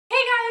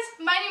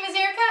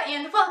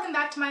and welcome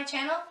back to my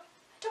channel.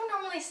 I don't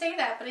normally say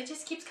that, but it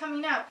just keeps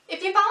coming out.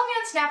 If you follow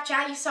me on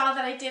Snapchat, you saw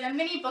that I did a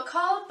mini book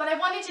haul, but I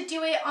wanted to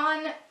do it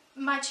on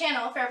my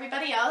channel for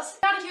everybody else.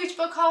 Not a huge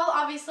book haul,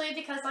 obviously,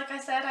 because like I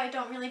said, I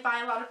don't really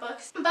buy a lot of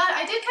books. But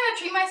I did kind of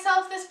treat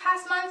myself this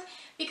past month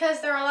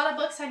because there are a lot of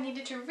books I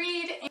needed to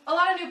read. And a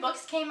lot of new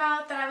books came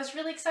out that I was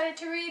really excited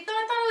to read, so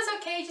I thought it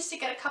was okay just to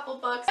get a couple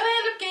books. But I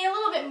ended up getting a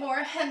little bit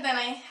more than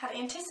I had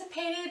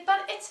anticipated,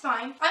 but it's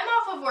fine. I'm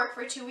off of work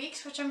for 2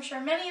 weeks, which I'm sure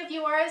many of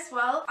you are as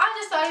well. I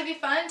just thought it'd be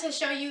fun to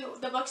show you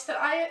the books that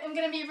I am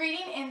going to be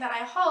reading and that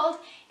I hauled,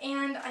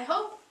 and I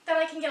hope that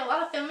I can get a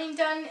lot of filming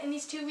done in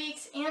these 2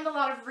 weeks and a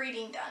lot of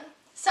reading done.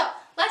 So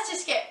let's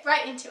just get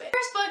right into it. The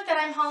first book that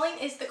I'm hauling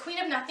is The Queen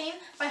of Nothing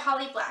by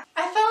Holly Black.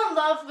 I fell in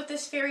love with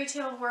this fairy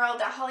tale world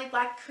that Holly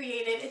Black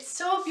created. It's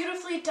so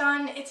beautifully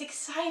done, it's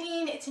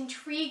exciting, it's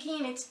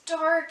intriguing, it's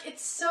dark,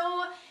 it's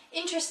so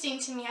interesting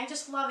to me. I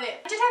just love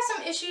it. I did have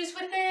some issues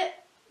with it,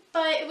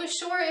 but it was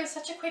short, it was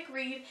such a quick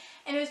read,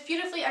 and it was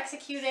beautifully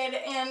executed,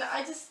 and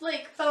I just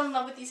fell in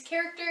love with these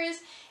characters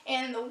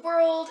and the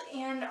world,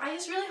 and I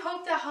just really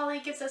hope that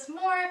Holly gives us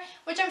more,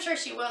 which I'm sure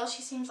she will.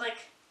 She seems like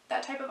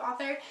that type of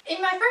author.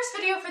 In my first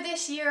video for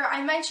this year,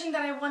 I mentioned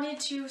that I wanted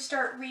to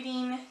start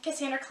reading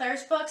Cassie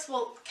Clare's books,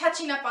 well,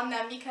 catching up on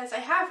them, because I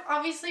have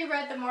obviously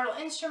read The Mortal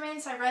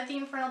Instruments, I read The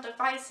Infernal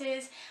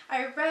Devices,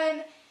 I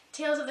read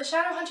Tales of the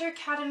Shadowhunter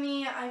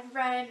Academy, I've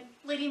read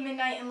Lady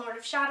Midnight and Lord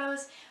of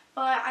Shadows,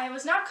 but I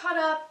was not caught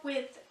up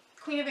with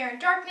Queen of Air and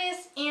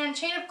Darkness, and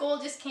Chain of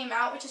Gold just came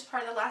out, which is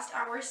part of the Last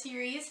Hour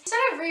series. Instead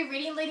of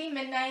rereading Lady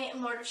Midnight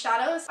and Lord of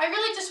Shadows, I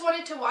really just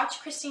wanted to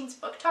watch Christine's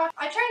book talk.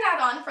 I turned that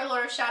on for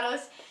Lord of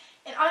Shadows,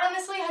 and I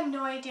honestly had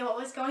no idea what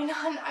was going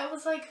on. I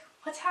was like,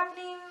 what's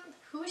happening?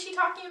 Who is she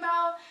talking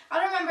about? I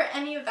don't remember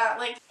any of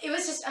that. It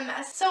was just a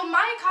mess. So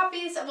my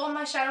copies of all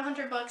my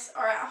Shadowhunter books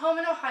are at home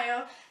in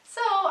Ohio,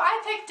 so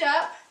I picked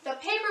up the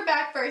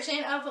paperback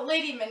version of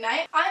Lady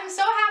Midnight. I'm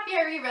so happy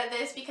I reread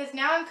this because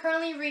now I'm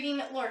currently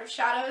reading Lord of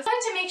Shadows. I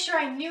wanted to make sure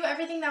I knew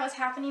everything that was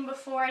happening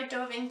before I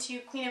dove into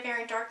Queen of Air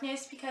and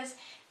Darkness because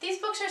these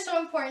books are so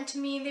important to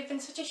me. They've been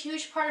such a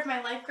huge part of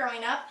my life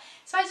growing up.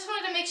 So I just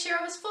wanted to make sure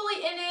I was fully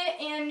in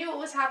it and knew what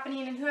was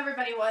happening and who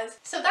everybody was.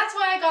 So that's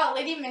why I got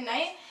Lady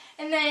Midnight.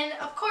 And then,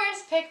 of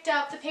course, picked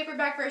up the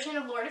paperback version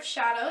of Lord of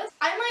Shadows.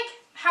 I'm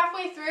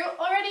halfway through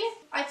already.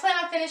 I plan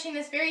on finishing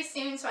this very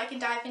soon so I can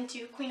dive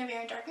into Queen of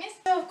Air and Darkness.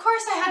 So of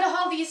course I had to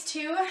haul these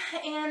two,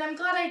 and I'm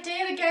glad I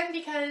did again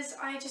because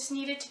I just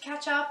needed to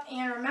catch up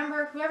and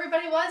remember who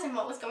everybody was and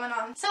what was going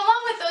on. So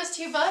along with those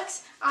two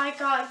books, I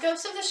got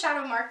Ghosts of the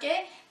Shadow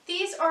Market.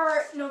 These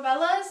are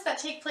novellas that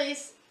take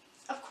place,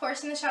 of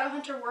course, in the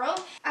Shadowhunter world.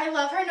 I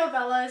love her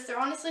novellas. They're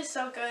honestly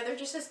so good. They're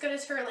just as good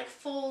as her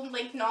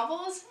full-length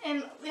novels,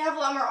 and they have a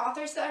lot more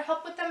authors that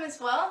help with them as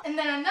well. And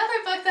then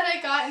another book that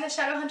I got in the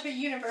Shadowhunter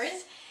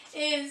universe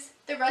is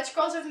The Red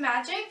Scrolls of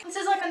Magic. This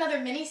is another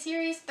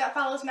mini-series that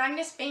follows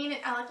Magnus Bane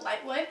and Alec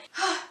Lightwood.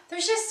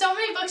 There's just so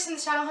many books in the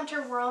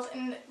Shadowhunter world,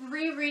 and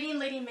rereading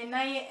Lady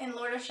Midnight and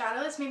Lord of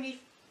Shadows made me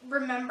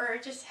remember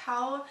just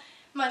how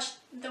much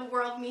the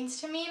world means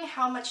to me and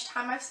how much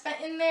time I've spent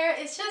in there.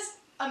 It's just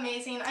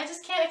amazing. I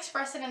just can't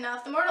express it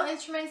enough. The Mortal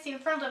Instruments, The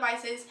Infernal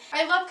Devices.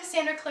 I love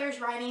Cassie Clare's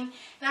writing,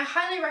 and I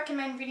highly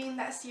recommend reading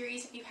that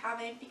series if you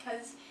haven't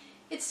because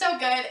it's so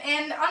good.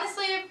 And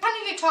honestly, I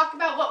kind of need to talk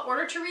about what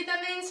order to read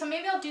them in, so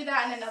maybe I'll do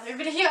that in another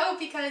video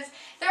because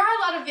there are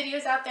a lot of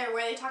videos out there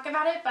where they talk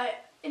about it,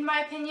 but in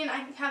my opinion,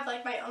 I have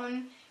my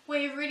own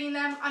way of reading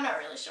them. I'm not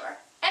really sure.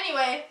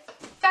 Anyway,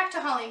 back to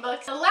hauling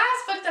books. The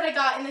last book that I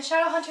got in the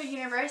Shadowhunter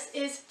universe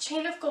is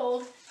Chain of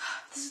Gold.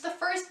 This is the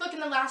first book in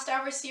the Last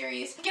Hour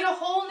series. We get a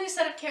whole new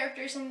set of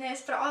characters in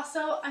this, but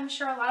also I'm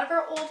sure a lot of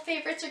our old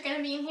favorites are going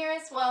to be in here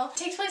as well. It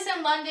takes place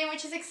in London,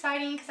 which is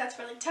exciting because that's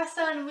where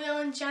Tessa and Will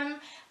and Jem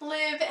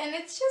live, and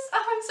it's just,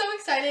 oh, I'm so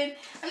excited.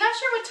 I'm not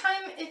sure what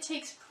time it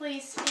takes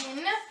place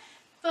in,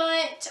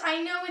 but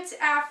I know it's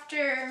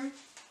after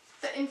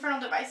the Infernal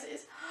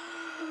Devices.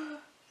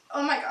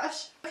 Oh my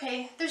gosh.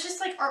 Okay, there's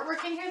just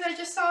artwork in here that I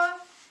just saw,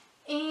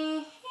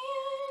 and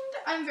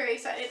I'm very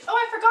excited. Oh,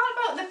 I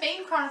forgot about the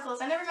Bane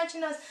Chronicles. I never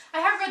mentioned those.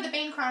 I have read the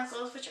Bane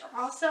Chronicles, which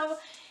are also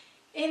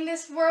in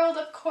this world,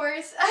 of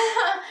course.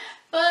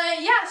 But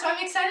yeah, so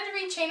I'm excited to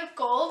read Chain of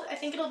Gold. I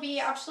think it'll be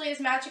absolutely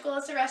as magical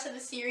as the rest of the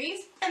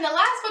series. And the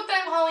last book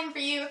that I'm hauling for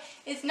you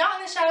is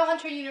not in the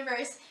Shadowhunter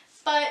universe,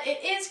 but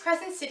it is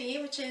Crescent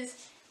City, which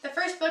is the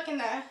first book in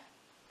the...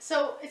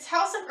 So it's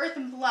House of Earth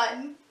and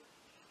Blood.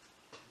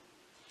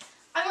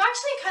 I'm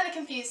actually kind of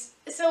confused.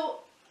 So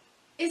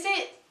is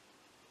it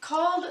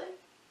called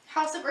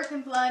House of Earth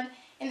and Blood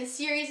and the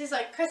series is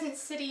Crescent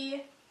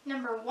City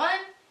 #1,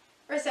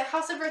 or is it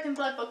House of Earth and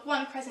Blood Book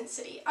 1 Crescent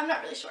City? I'm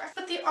not really sure.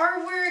 But the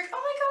artwork,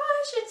 oh my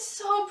gosh, it's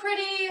so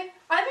pretty.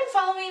 I've been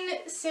following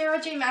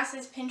Sarah J.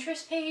 Maas's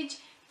Pinterest page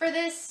for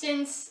this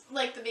since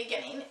the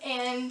beginning,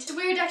 and it's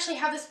weird to actually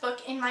have this book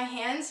in my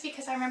hands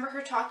because I remember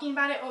her talking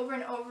about it over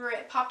and over.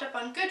 It popped up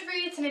on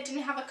Goodreads and it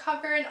didn't have a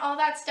cover and all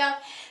that stuff.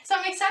 So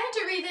I'm excited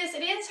to read this.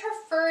 It is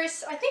her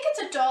first, I think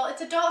it's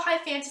adult high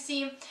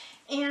fantasy,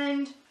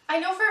 and I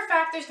know for a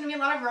fact there's going to be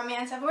a lot of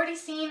romance. I've already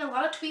seen a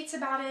lot of tweets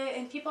about it,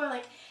 and people are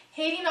like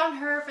hating on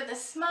her for the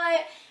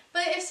smut.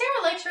 But if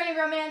Sarah likes writing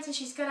romance and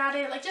she's good at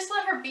it, like, just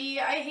let her be.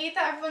 I hate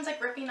that everyone's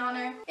like ripping on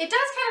her. It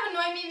does kind of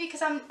annoy me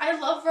because I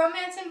love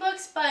romance in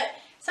books, but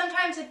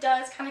sometimes it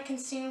does kind of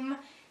consume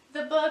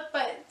the book.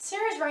 But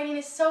Sarah's writing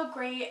is so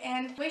great,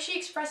 and the way she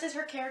expresses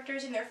her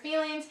characters and their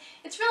feelings,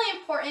 it's really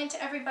important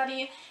to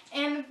everybody.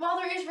 And while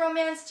there is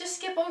romance, just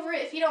skip over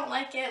it if you don't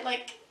like it.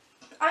 Like,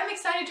 I'm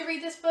excited to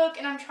read this book,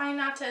 and I'm trying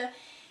not to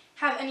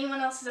have anyone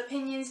else's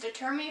opinions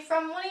deter me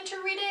from wanting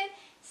to read it.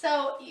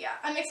 So yeah,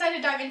 I'm excited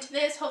to dive into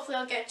this. Hopefully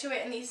I'll get to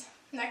it in these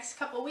next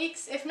couple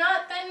weeks. If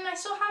not, then I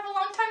still have a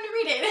long time to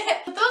read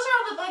it. But those are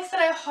all the books that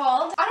I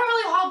hauled. I don't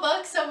really haul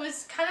books, so it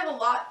was kind of a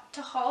lot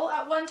to haul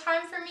at one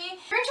time for me.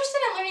 If you're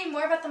interested in learning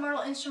more about the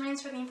Mortal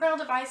Instruments for the Infernal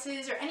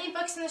Devices or any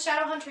books in the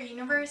Shadowhunter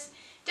universe,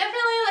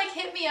 definitely like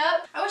hit me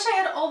up. I wish I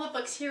had all the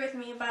books here with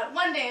me, but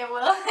one day I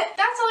will.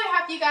 That's all I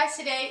have for you guys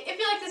today. If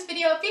you like this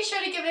video, be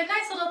sure to give it a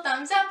nice little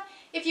thumbs up.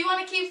 If you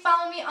want to keep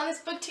following me on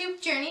this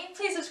booktube journey,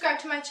 please subscribe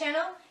to my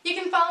channel. You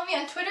can follow me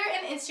on Twitter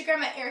and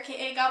Instagram at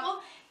ErikaAGobble.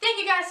 Thank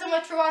you guys so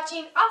much for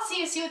watching. I'll see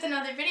you soon with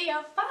another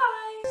video.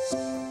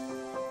 Bye!